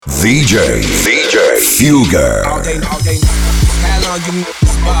DJ Fugger. All day, how long you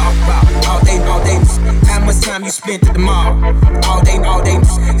spar? All day, how much time you spent at the mall? All day, how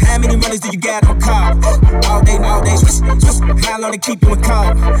many runners do you got on call? All day, how long they keep you in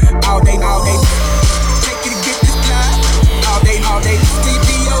call? All day, take you to get this fly. All day,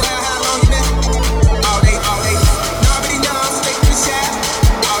 TPO, how long you been? All day, nobody knows, take the shot.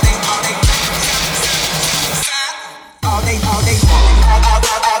 All day, all day, all day.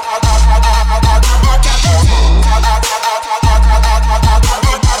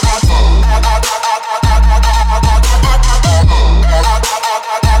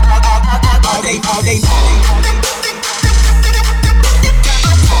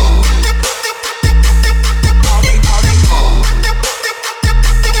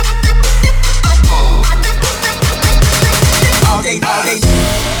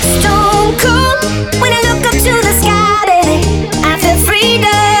 Stone cold when I look up to the sky, baby. I feel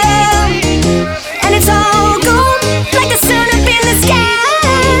freedom, and it's all gold like the sun up in the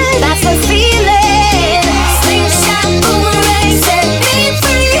sky. That's the feeling. Slingshot, boomerang, set me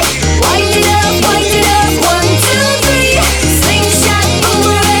free. Wind it up, 1, 2, 3. Slingshot,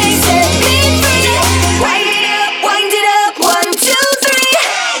 boomerang, set me free. Wind it up, 1, 2, 3.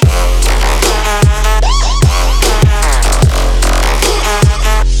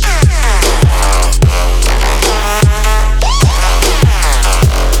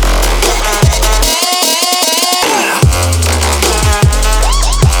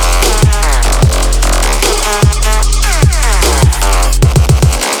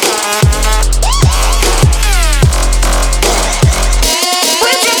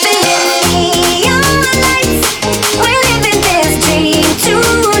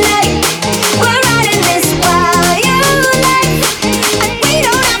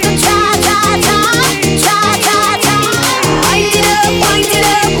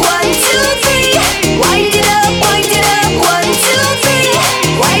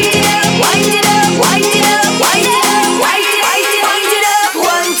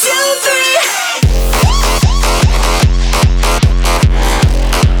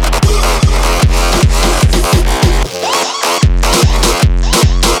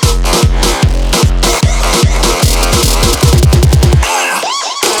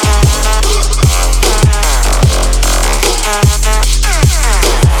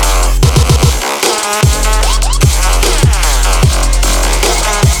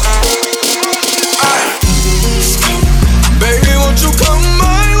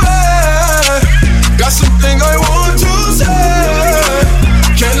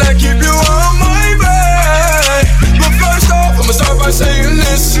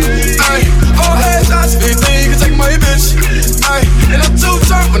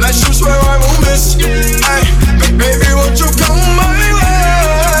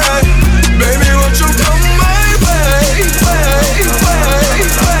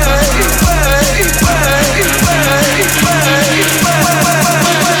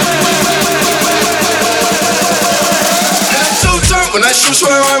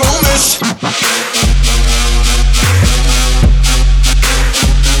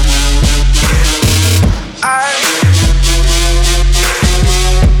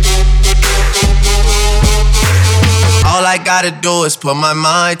 All I gotta do is put my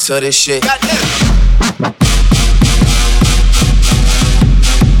mind to this shit. Goddamn.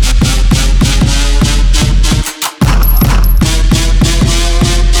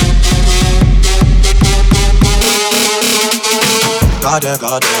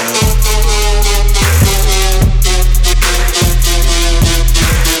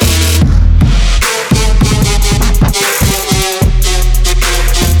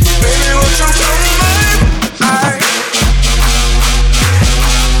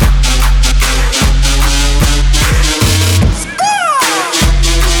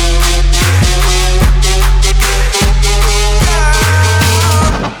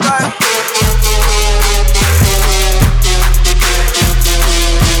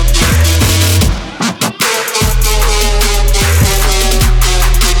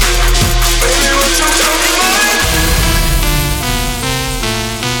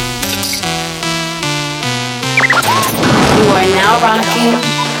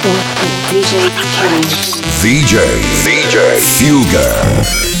 DJ Fugger.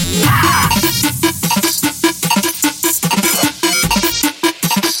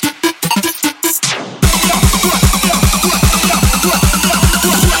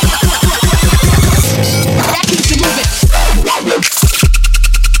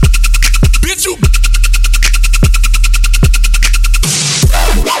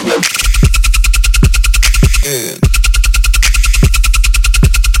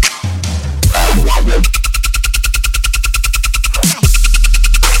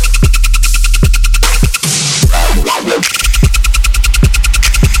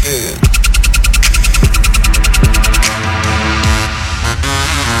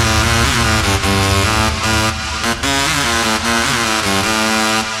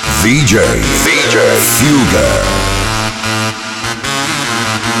 VJ Fugger.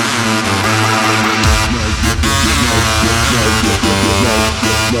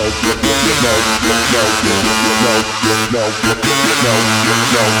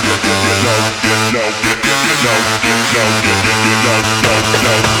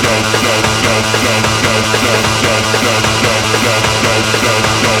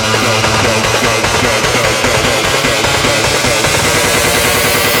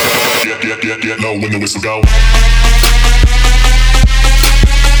 Get low when the whistle go.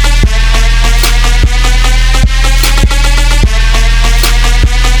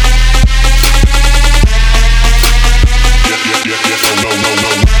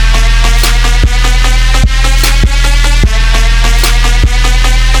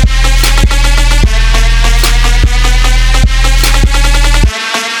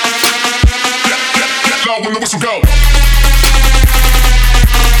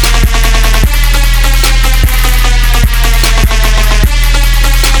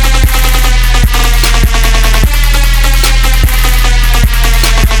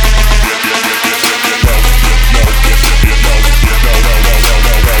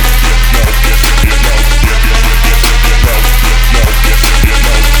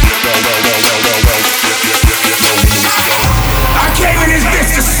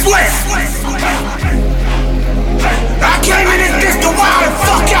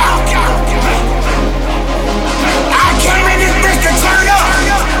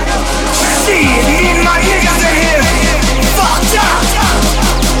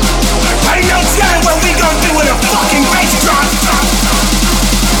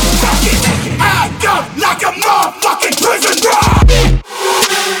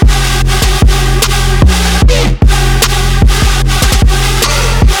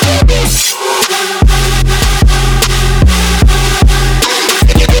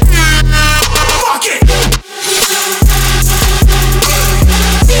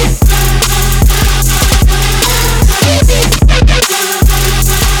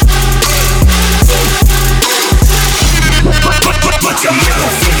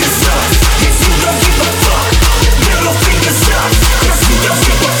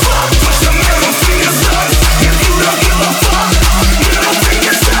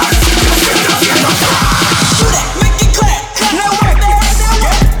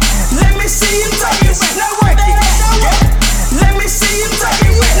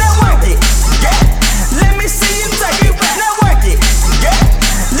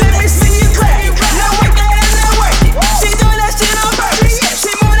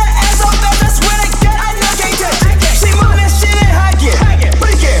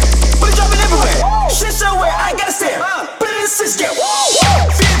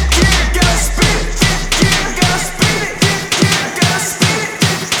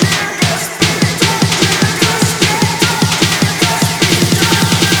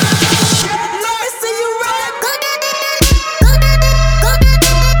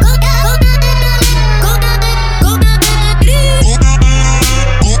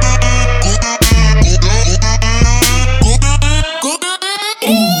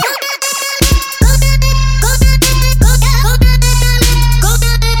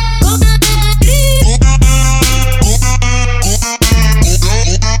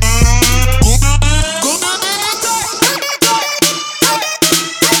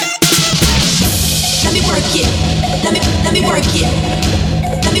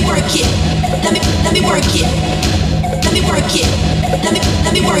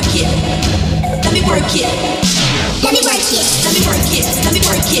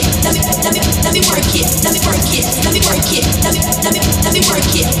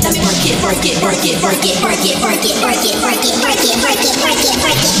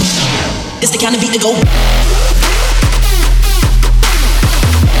 It's the kind of beat to go.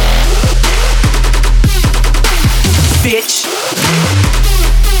 Bitch.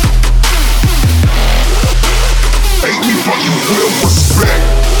 Hate me, but you will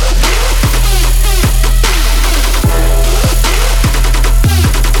respect.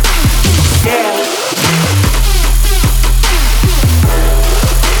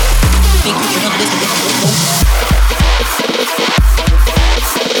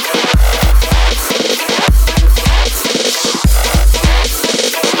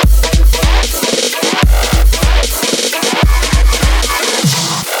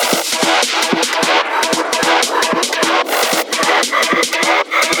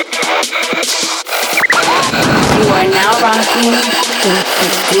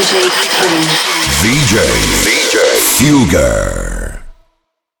 VJ Fugger.